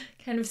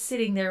kind of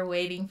sitting there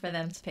waiting for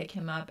them to pick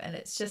him up. And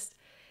it's just,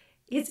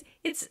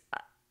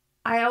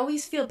 I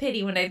always feel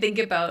pity when I think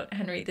about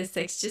Henry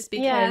VI, just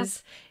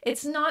because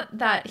it's not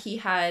that he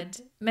had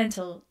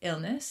mental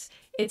illness.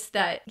 It's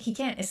that he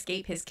can't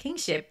escape his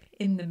kingship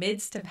in the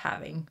midst of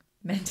having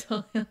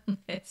mental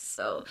illness.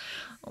 So,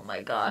 oh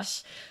my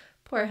gosh,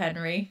 poor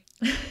Henry.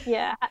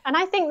 Yeah, and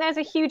I think there's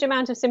a huge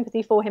amount of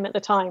sympathy for him at the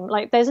time.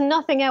 Like, there's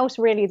nothing else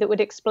really that would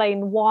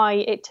explain why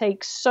it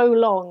takes so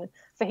long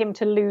for him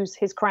to lose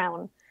his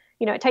crown.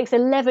 It takes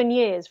 11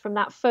 years from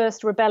that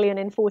first rebellion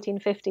in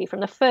 1450,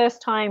 from the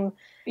first time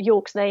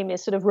York's name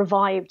is sort of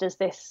revived as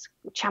this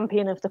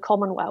champion of the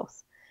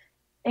Commonwealth.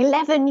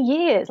 11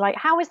 years. Like,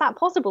 how is that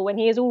possible when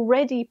he is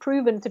already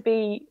proven to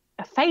be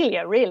a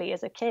failure, really,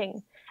 as a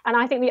king? And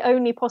I think the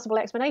only possible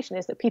explanation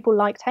is that people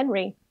liked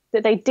Henry,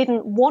 that they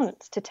didn't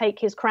want to take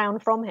his crown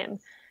from him.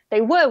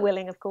 They were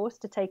willing, of course,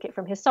 to take it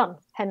from his son.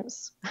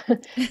 Hence,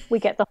 we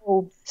get the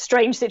whole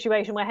strange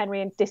situation where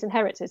Henry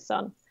disinherits his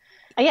son.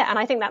 And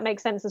I think that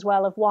makes sense as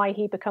well of why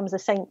he becomes a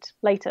saint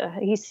later.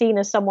 He's seen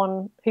as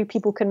someone who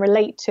people can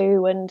relate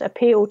to and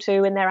appeal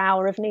to in their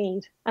hour of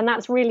need. And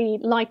that's really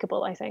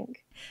likable, I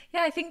think.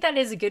 Yeah, I think that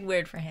is a good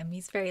word for him.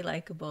 He's very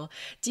likable.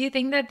 Do you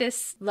think that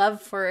this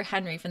love for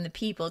Henry from the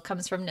people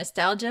comes from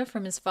nostalgia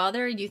from his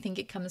father? Or do you think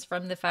it comes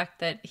from the fact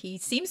that he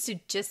seems to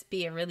just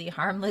be a really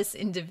harmless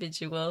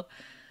individual?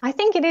 I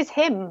think it is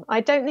him.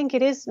 I don't think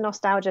it is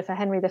nostalgia for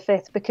Henry V,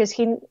 because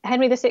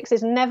Henry VI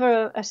is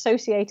never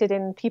associated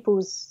in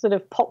people's sort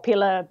of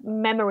popular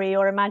memory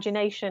or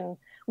imagination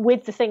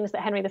with the things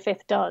that Henry V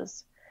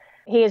does.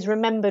 He is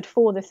remembered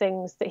for the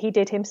things that he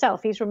did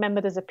himself. He's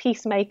remembered as a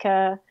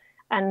peacemaker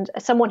and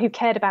someone who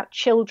cared about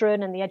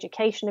children and the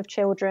education of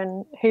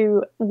children,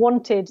 who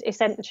wanted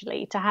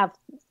essentially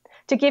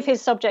to give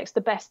his subjects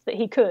the best that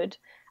he could.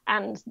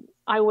 And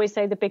I always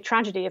say the big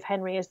tragedy of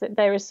Henry is that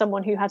there is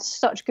someone who had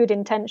such good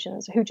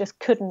intentions who just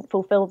couldn't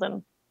fulfill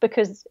them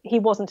because he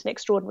wasn't an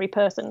extraordinary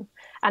person.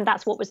 And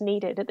that's what was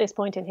needed at this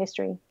point in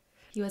history.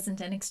 He wasn't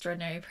an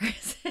extraordinary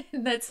person.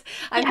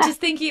 I'm just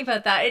thinking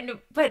about that.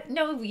 But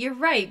no, you're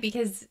right,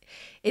 because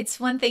it's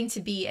one thing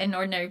to be an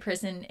ordinary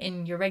person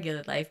in your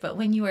regular life, but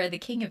when you are the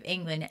King of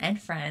England and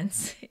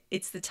France,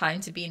 it's the time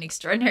to be an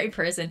extraordinary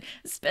person,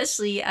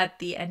 especially at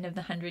the end of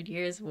the 100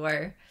 Years'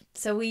 War.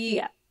 So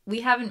we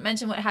haven't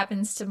mentioned what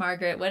happens to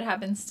Margaret. What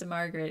happens to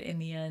Margaret in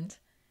the end?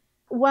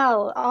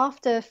 Well,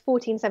 after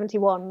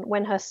 1471,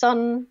 when her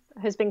son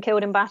has been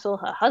killed in battle.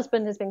 Her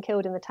husband has been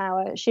killed in the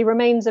Tower. She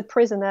remains a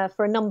prisoner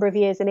for a number of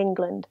years in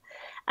England.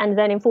 And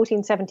then in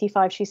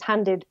 1475, she's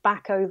handed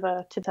back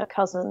over to her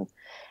cousin,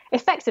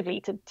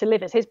 effectively to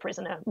live as his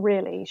prisoner,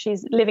 really.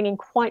 She's living in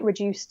quite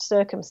reduced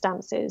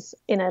circumstances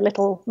in a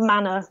little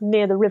manor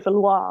near the River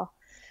Loire.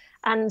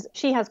 And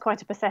she has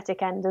quite a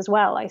pathetic end as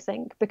well, I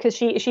think, because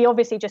she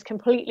obviously just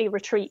completely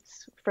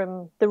retreats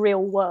from the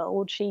real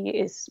world. She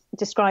is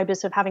described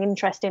as having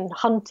interest in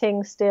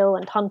hunting still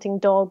and hunting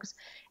dogs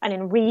and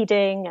in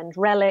reading and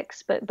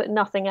relics, but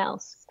nothing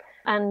else.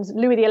 And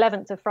Louis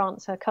XI of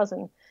France, her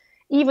cousin,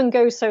 even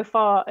goes so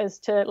far as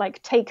to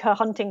take her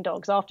hunting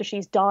dogs after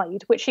she's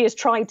died, which she has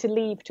tried to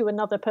leave to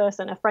another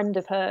person, a friend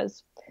of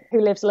hers who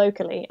lives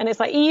locally. And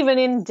it's even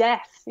in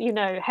death,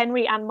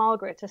 Henry and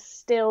Margaret are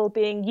still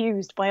being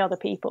used by other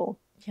people.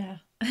 Yeah.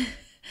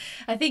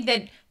 I think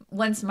that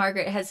once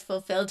Margaret has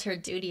fulfilled her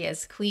duty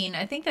as queen,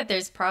 I think that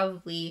there's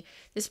probably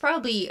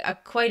a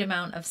quite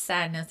amount of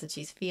sadness that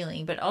she's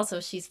feeling, but also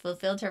she's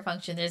fulfilled her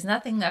function. There's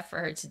nothing left for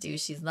her to do.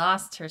 She's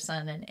lost her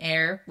son and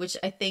heir, which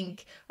I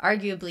think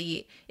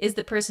arguably is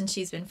the person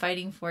she's been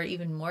fighting for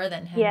even more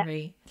than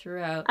Henry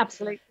throughout.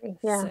 Absolutely.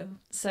 Yeah.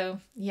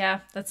 So yeah,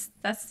 that's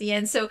the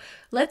end. So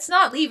let's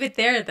not leave it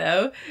there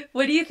though.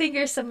 What do you think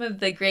are some of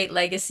the great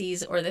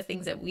legacies or the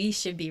things that we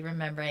should be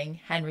remembering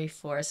Henry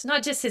for? So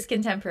not just his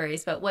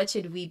contemporaries, but what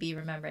should we be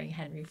remembering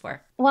Henry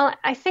for? Well,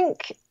 I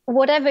think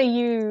whatever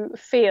you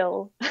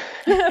feel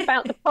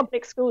about the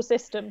public school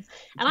system,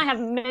 and I have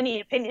many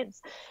opinions,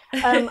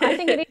 I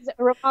think it is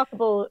a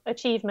remarkable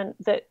achievement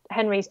that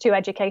Henry's two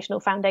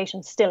educational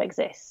foundations still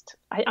exist.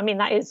 I mean,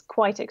 that is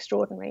quite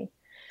extraordinary.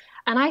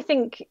 And I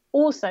think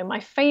also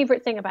my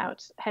favourite thing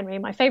about Henry,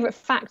 my favourite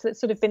fact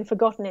that's sort of been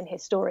forgotten in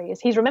his story,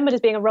 is he's remembered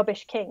as being a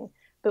rubbish king,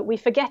 but we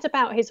forget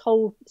about his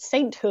whole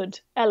sainthood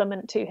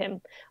element to him.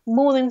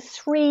 More than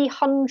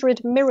 300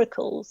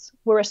 miracles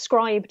were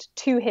ascribed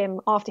to him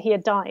after he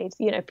had died,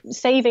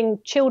 saving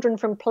children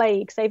from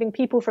plague, saving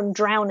people from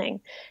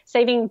drowning,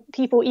 saving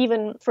people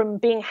even from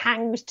being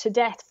hanged to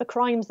death for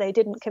crimes they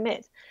didn't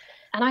commit.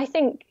 And I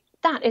think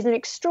that is an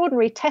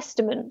extraordinary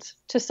testament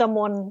to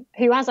someone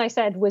who, as I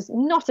said, was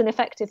not an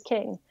effective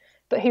king,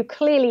 but who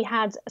clearly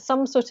had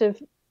some sort of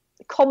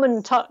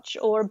common touch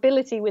or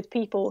ability with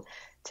people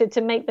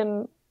to make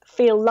them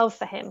feel love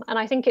for him. And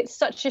I think it's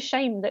such a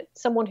shame that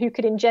someone who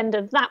could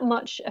engender that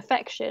much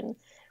affection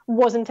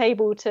wasn't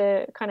able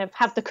to kind of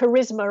have the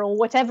charisma or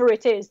whatever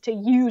it is to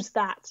use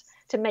that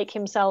to make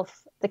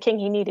himself the king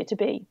he needed to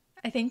be.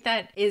 I think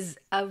that is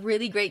a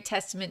really great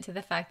testament to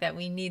the fact that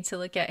we need to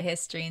look at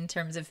history in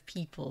terms of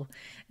people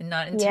and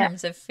not in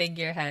terms of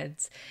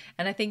figureheads.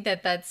 And I think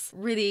that that's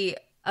really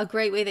a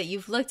great way that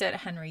you've looked at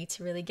Henry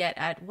to really get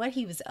at what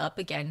he was up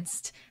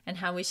against and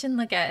how we shouldn't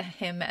look at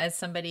him as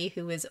somebody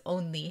who was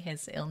only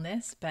his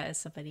illness, but as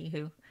somebody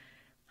who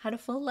had a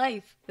full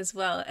life as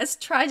well. As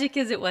tragic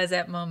as it was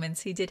at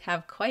moments, he did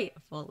have quite a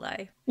full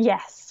life.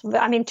 Yes,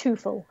 I mean, too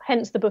full.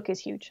 Hence the book is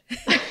huge.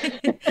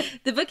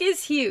 The book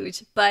is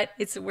huge, but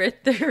it's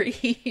worth the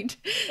read.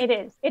 It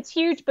is. It's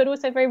huge, but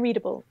also very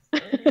readable.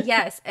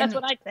 Yes. That's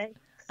what I'd say.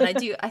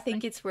 I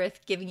think it's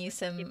worth giving you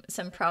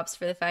some props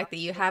for the fact that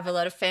you have a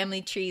lot of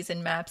family trees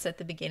and maps at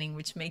the beginning,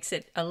 which makes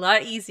it a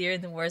lot easier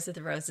in the Wars of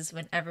the Roses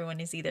when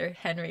everyone is either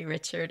Henry,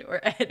 Richard,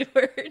 or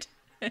Edward.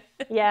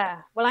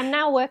 Yeah. Well, I'm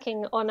now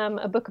working on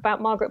a book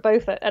about Margaret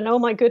Beaufort, and oh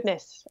my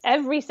goodness,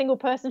 every single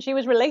person she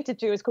was related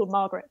to is called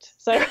Margaret.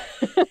 So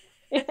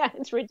yeah,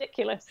 it's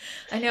ridiculous.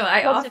 I know.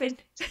 I often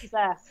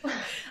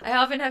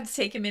have to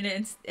take a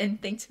minute and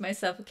think to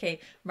myself, okay,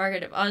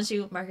 Margaret of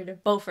Anjou, Margaret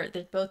of Beaufort,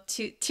 they're both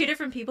two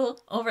different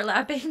people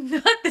overlapping,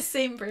 not the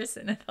same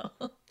person at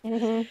all.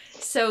 Mm-hmm.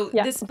 So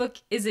this book,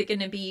 is it going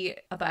to be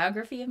a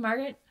biography of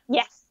Margaret?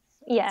 Yes.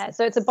 Yeah,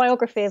 so it's a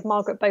biography of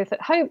Margaret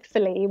Beaufort.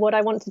 Hopefully, what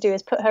I want to do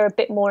is put her a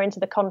bit more into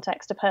the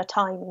context of her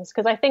times,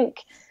 because I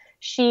think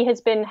she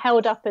has been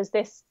held up as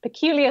this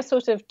peculiar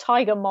sort of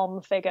tiger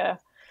mom figure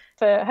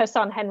for her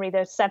son Henry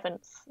VII,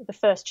 the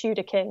first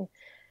Tudor king,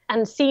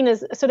 and seen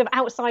as sort of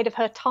outside of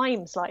her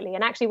time slightly.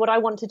 And actually what I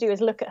want to do is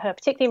look at her,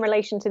 particularly in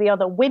relation to the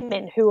other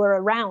women who were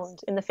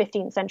around in the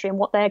 15th century and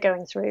what they're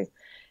going through,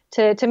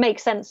 to make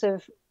sense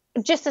of,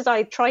 just as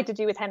I tried to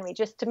do with Henry,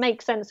 just to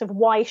make sense of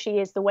why she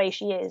is the way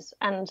she is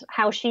and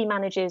how she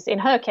manages, in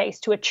her case,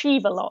 to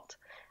achieve a lot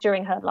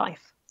during her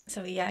life.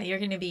 So yeah, you're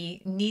going to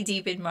be knee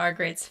deep in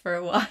Margaret's for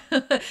a while.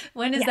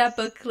 When is that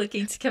book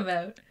looking to come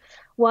out?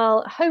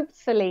 Well,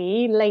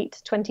 hopefully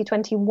late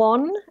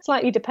 2021,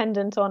 slightly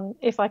dependent on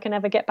if I can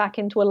ever get back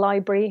into a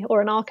library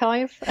or an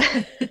archive.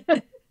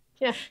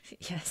 Yeah.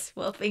 Yes.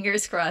 Well,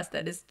 fingers crossed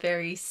that is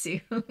very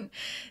soon.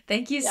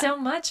 Thank you so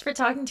much for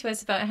talking to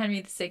us about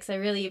Henry VI. I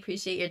really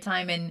appreciate your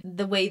time and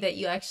the way that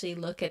you actually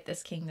look at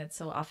this king that's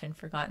so often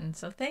forgotten.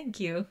 So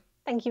thank you.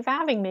 Thank you for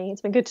having me.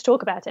 It's been good to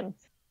talk about him.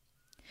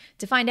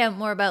 To find out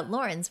more about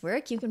Lauren's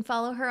work, you can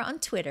follow her on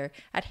Twitter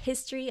at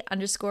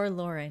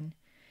history_Lauren.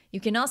 You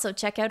can also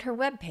check out her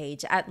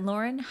webpage at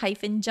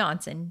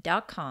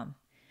lauren-johnson.com.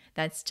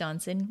 That's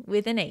Johnson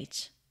with an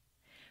H.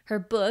 Her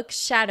book,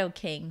 Shadow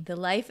King, The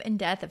Life and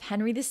Death of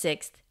Henry VI,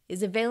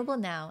 is available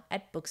now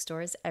at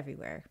bookstores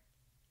everywhere.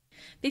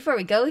 Before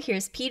we go,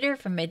 here's Peter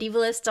from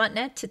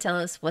medievalist.net to tell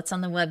us what's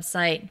on the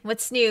website.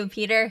 What's new,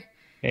 Peter?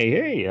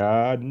 Hey,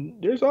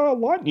 there's a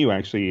lot new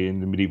actually in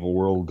the medieval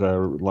world.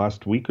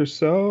 Last week or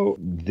so,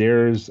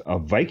 there's a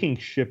Viking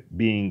ship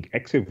being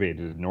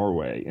excavated in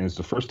Norway, and it's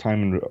the first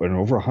time in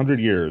over 100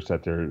 years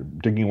that they're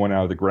digging one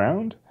out of the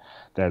ground.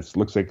 That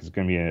looks like it's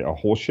going to be a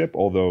whole ship,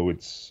 although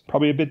it's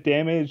probably a bit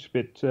damaged, a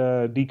bit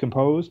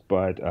decomposed,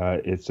 but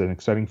it's an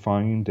exciting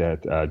find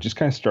that just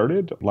kind of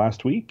started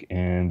last week,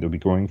 and they'll be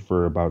going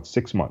for about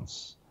 6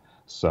 months.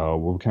 So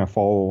we'll kind of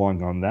follow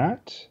along on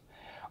that.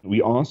 We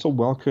also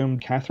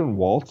welcomed Catherine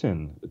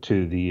Walton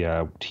to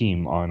the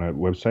team on a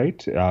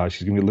website.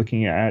 She's going to be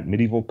looking at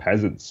medieval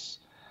peasants.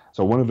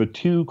 So one of the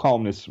two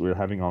columnists we're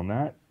having on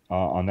that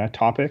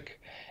topic.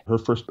 Her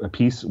first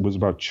piece was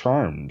about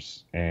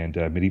charms and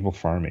medieval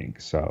farming.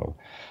 So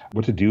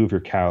what to do if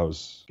your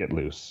cows get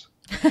loose.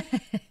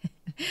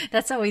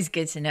 That's always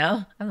good to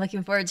know. I'm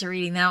looking forward to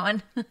reading that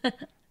one.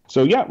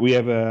 So yeah, we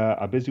have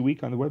a busy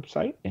week on the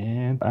website,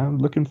 and I'm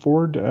looking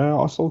forward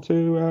also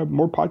to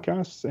more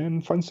podcasts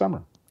and fun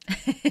summer.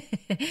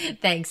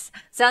 Thanks.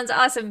 Sounds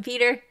awesome,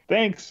 Peter.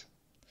 Thanks.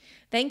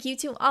 Thank you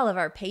to all of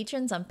our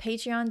patrons on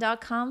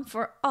patreon.com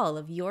for all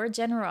of your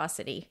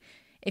generosity.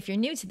 If you're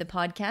new to the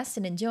podcast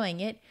and enjoying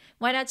it,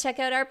 why not check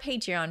out our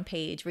Patreon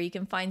page where you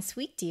can find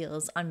sweet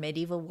deals on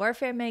Medieval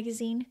Warfare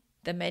Magazine,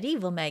 the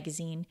Medieval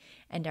Magazine,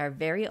 and our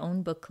very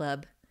own book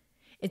club.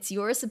 It's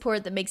your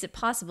support that makes it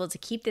possible to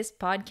keep this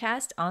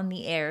podcast on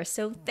the air,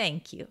 so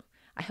thank you.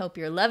 I hope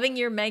you're loving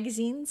your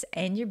magazines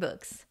and your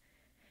books.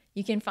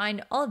 You can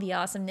find all the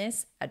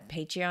awesomeness at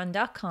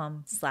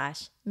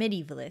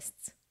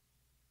patreon.com/medievalists.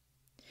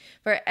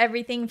 For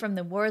everything from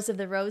the Wars of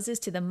the Roses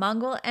to the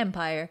Mongol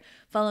Empire,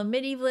 follow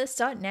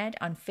medievalist.net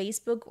on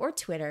Facebook or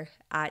Twitter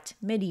at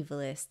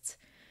medievalists.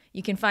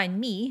 You can find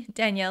me,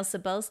 Danièle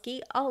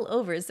Cebulski, all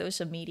over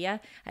social media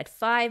at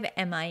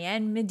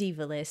 5MIN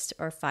Medievalist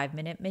or 5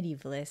 Minute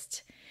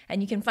Medievalist.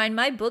 And you can find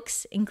my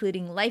books,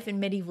 including Life in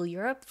Medieval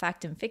Europe,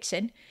 Fact and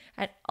Fiction,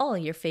 at all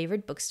your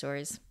favorite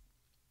bookstores.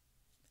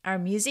 Our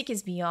music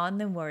is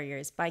Beyond the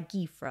Warriors by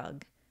Guy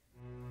Frog.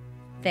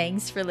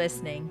 Thanks for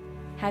listening.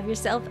 Have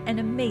yourself an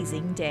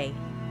amazing day.